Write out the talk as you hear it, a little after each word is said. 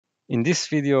In this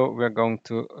video, we're going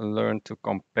to learn to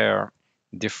compare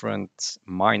different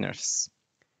miners.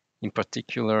 In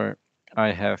particular,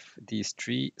 I have these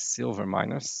three silver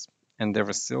miners,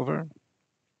 Endeavor Silver,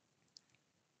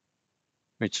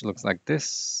 which looks like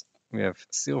this. We have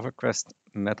Silvercrest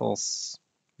Metals,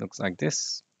 looks like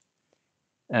this,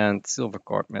 and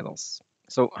Silvercorp Metals.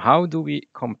 So how do we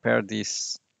compare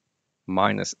these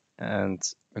miners? And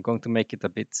we're going to make it a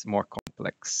bit more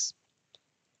complex.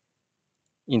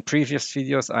 In previous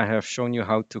videos, I have shown you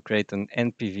how to create an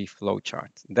NPV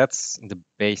flowchart. That's the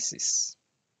basis.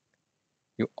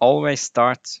 You always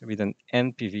start with an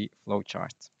NPV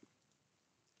flowchart.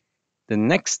 The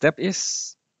next step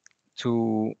is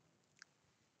to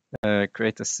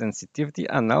create a sensitivity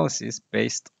analysis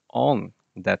based on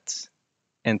that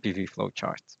NPV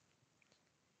flowchart.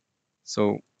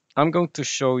 So I'm going to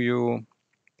show you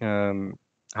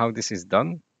how this is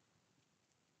done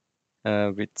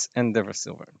with Endeavor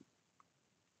Silver.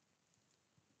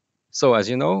 So as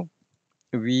you know,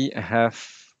 we have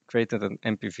created an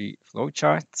NPV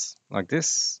flowchart like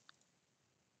this,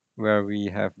 where we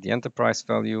have the enterprise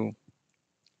value,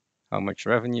 how much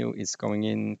revenue is coming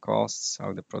in, costs,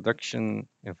 how the production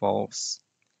evolves,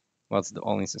 what's the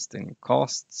all-in sustaining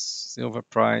costs, silver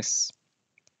price,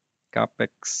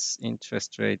 capex,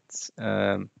 interest rates,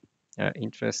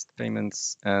 interest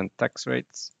payments, and tax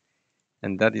rates.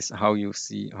 And that is how you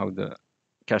see how the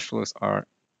cash flows are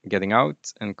getting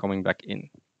out and coming back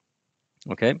in.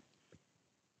 Okay.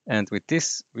 And with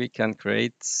this, we can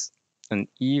create an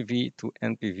EV to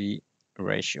NPV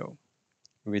ratio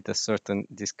with a certain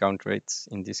discount rate,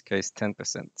 in this case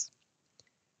 10%.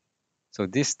 So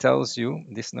this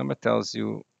number tells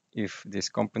you if this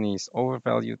company is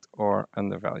overvalued or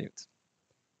undervalued.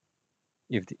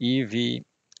 If the EV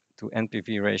to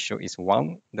NPV ratio is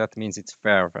 1, that means it's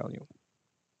fair value.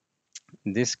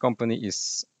 This company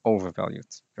is overvalued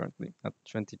currently at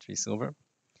 23 silver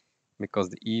because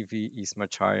the EV is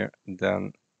much higher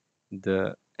than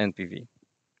the NPV.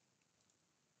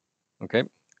 Okay,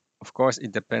 of course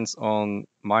it depends on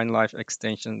mine life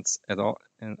extensions and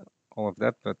all of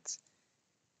that, but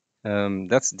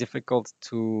that's difficult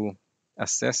to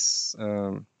assess.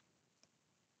 You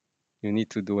need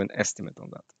to do an estimate on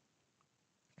that.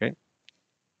 Okay,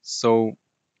 so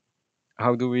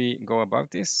how do we go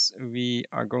about this? We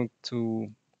are going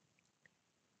to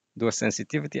do a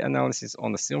sensitivity analysis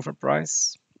on the silver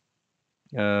price.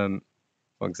 For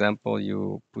example,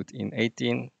 you put in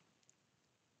 18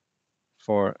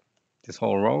 for this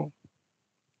whole row,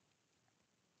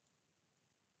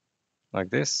 like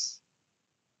this.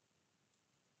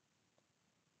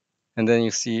 And then you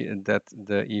see that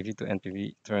the EV to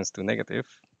NPV turns to negative.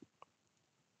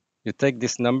 You take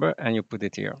this number and you put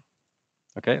it here,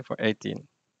 okay, for 18.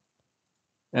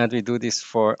 And we do this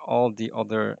for all the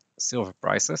other silver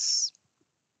prices.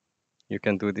 You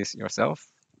can do this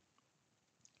yourself.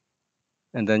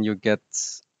 And then you get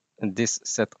this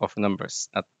set of numbers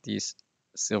at these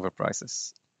silver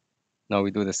prices. Now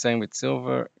we do the same with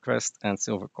Silvercrest and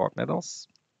Silvercorp metals.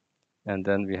 And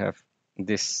then we have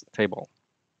this table.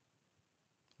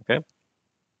 Okay.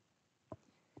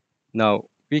 Now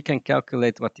we can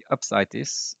calculate what the upside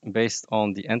is based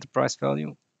on the enterprise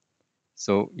value.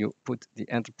 So you put the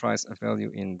enterprise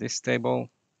value in this table.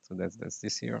 So that's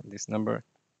this here, this number.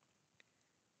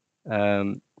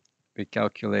 We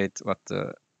calculate what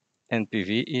the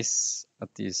NPV is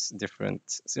at these different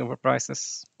silver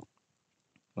prices.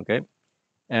 Okay.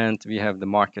 And we have the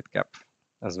market cap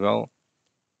as well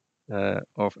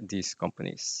of these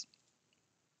companies.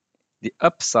 The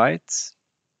upside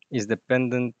is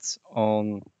dependent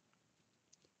on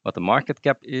what the market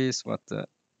cap is, what the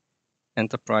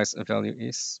enterprise value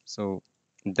is. So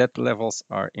debt levels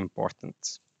are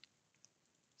important.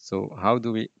 So how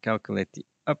do we calculate the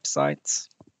upside?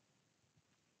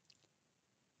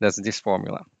 That's this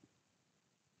formula.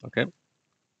 Okay.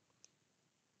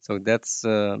 So that's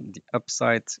the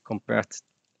upside compared,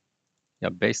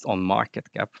 based on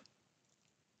market cap.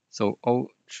 So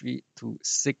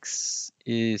 0326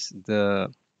 is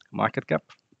the market cap.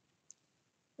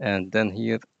 And then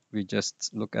here we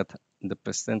just look at the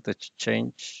percentage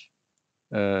change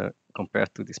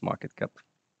compared to this market cap.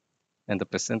 And the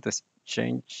percentage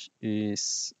change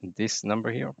is this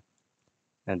number here.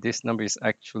 And this number is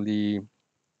actually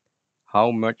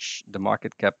how much the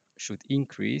market cap should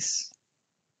increase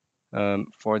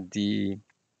for the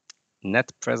net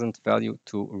present value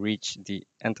to reach the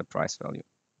enterprise value.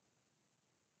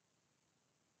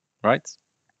 Right?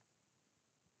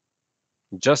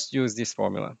 Just use this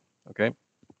formula, okay?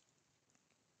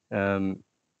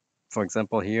 For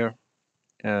example, here,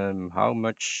 how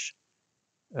much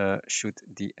should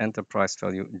the enterprise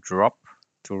value drop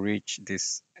to reach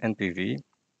this NPV.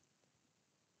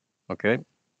 Okay,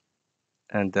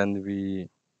 and then we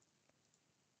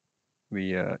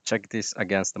check this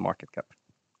against the market cap.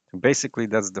 So basically,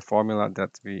 that's the formula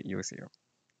that we use here.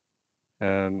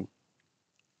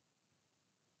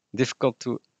 Difficult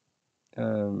to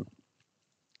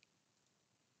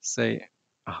say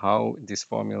how this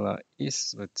formula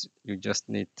is, but you just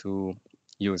need to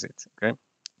use it. Okay,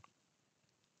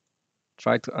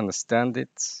 try to understand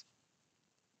it.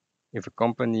 If a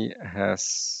company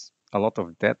has a lot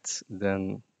of debt,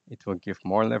 then it will give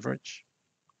more leverage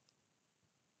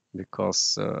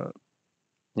because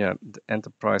yeah, the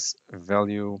enterprise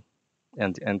value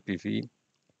and the NPV,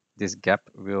 this gap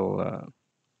will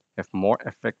have more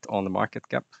effect on the market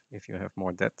cap if you have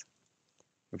more debt.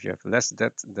 If you have less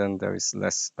debt, then there is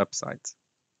less upside.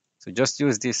 So just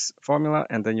use this formula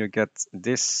and then you get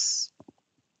this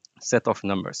set of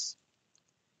numbers.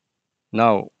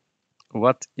 Now,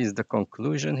 what is the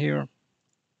conclusion here?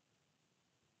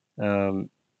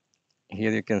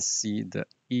 Here you can see the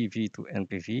EV to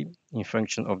NPV in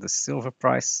function of the silver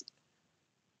price.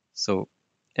 So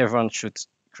everyone should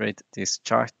create this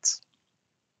chart.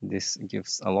 This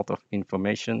gives a lot of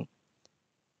information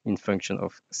in function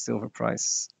of silver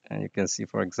price. And you can see,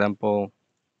 for example,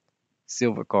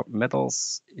 silver corp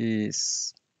metals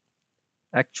is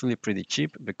actually pretty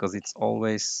cheap because it's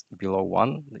always below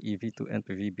 1. The EV to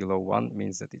NPV below 1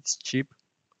 means that it's cheap.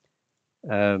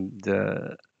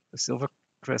 The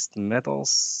Silvercrest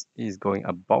metals is going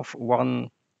above 1,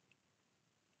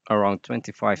 around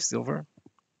 25 silver.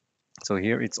 So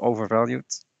here it's overvalued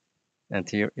and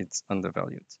here it's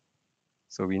undervalued.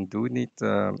 So we do need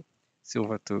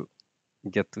silver to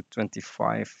get to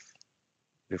 25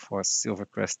 before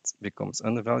Silvercrest becomes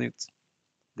undervalued.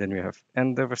 Then we have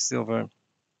Endeavor Silver.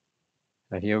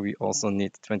 Here we also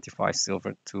need 25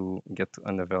 silver to get to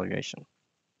undervaluation.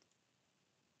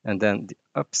 And then the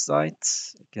upside,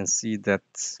 you can see that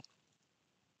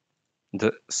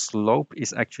the slope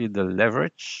is actually the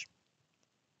leverage.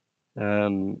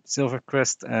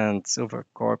 Silvercrest and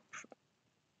Silvercorp,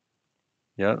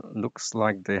 yeah, looks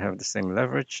like they have the same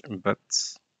leverage, but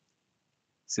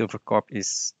Silvercorp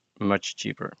is much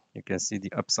cheaper. You can see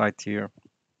the upside here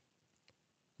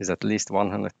is at least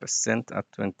 100%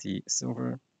 at 20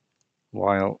 silver,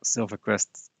 while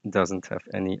Silvercrest doesn't have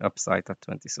any upside at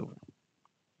 20 silver.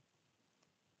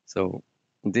 So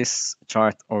this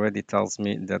chart already tells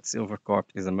me that Silvercorp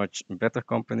is a much better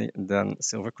company than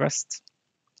Silvercrest.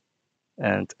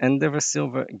 And Endeavor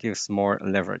Silver gives more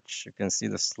leverage. You can see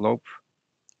the slope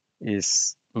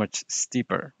is much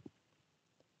steeper.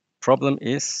 Problem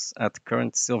is, at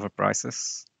current silver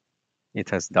prices, it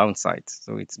has downside.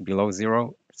 So it's below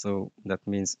 0. So that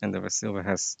means Endeavor Silver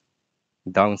has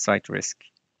downside risk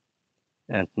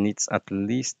and needs at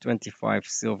least 25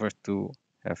 silver to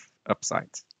have upside.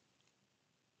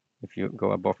 If you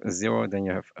go above 0, then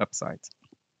you have upside.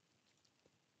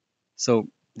 So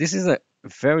this is a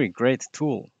very great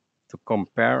tool to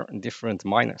compare different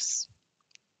miners.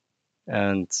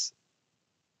 And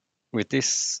with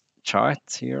this chart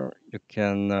here, you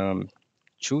can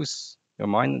choose your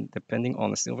mine depending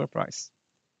on the silver price.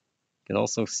 You can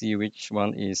also see which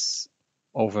one is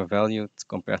overvalued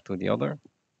compared to the other.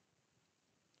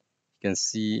 You can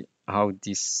see how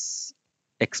this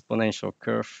exponential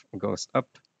curve goes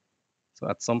up. So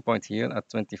at some point here at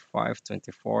 25,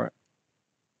 24,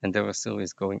 Endeavor Silver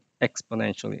is going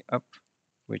exponentially up,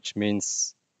 which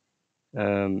means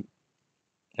Endeavor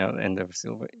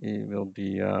Silver will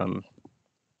be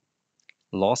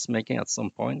loss making at some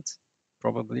point,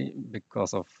 probably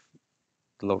because of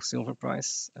the low silver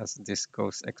price as this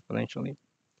goes exponentially.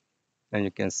 And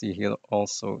you can see here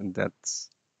also that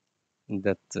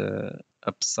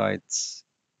upside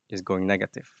is going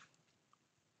negative.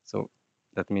 So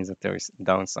that means that there is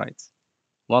downside.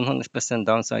 100%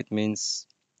 downside means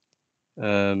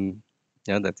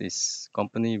that this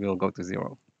company will go to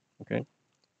 0. Okay,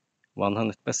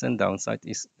 100% downside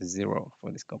is 0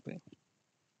 for this company.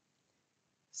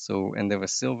 So Endeavor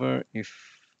Silver, if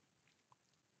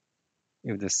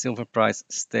the silver price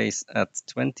stays at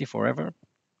 20 forever,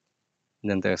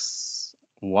 then there's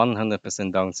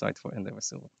 100% downside for Endeavor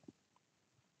Silver.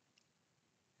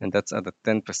 And that's at a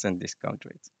 10% discount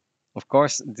rate. Of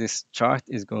course, this chart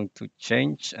is going to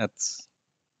change at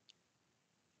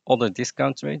other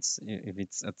discount rates. If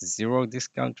it's at 0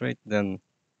 discount rate, then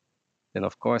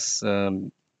of course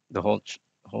the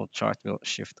whole chart will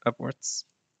shift upwards,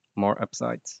 more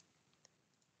upside.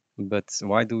 But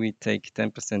why do we take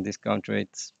 10% discount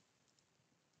rate?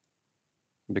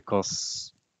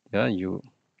 Because you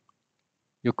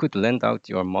you could lend out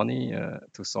your money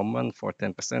to someone for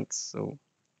 10%. So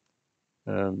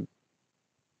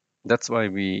that's why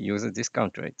we use a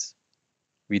discount rate.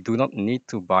 We do not need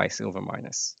to buy silver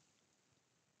miners.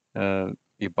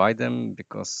 We buy them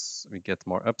because we get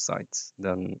more upsides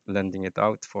than lending it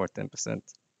out for 10%.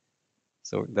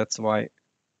 So that's why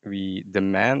we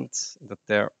demand that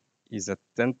there is a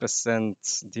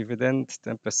 10% dividend,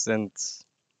 10%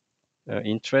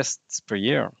 interest per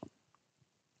year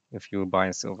if you buy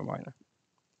a silver miner.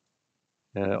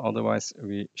 Otherwise,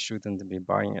 we shouldn't be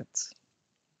buying it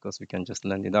because we can just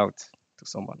lend it out to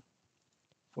someone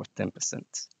for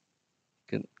 10%.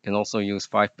 Can also use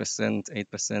 5%,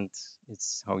 8%.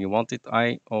 It's how you want it.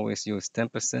 I always use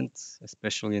 10%,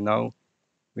 especially now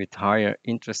with higher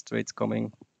interest rates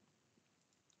coming.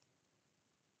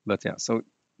 But yeah, so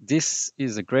this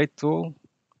is a great tool.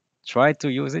 Try to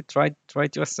use it. Try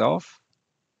it yourself.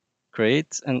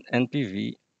 Create an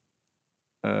NPV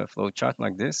flowchart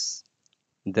like this.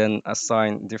 Then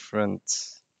assign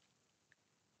different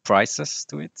prices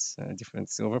to it, different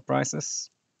silver prices.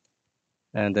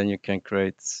 And then you can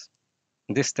create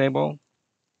this table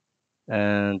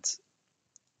and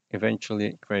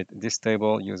eventually create this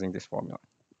table using this formula.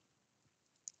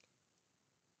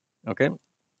 Okay,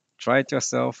 try it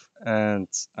yourself, and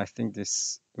I think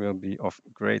this will be of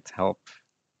great help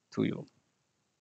to you.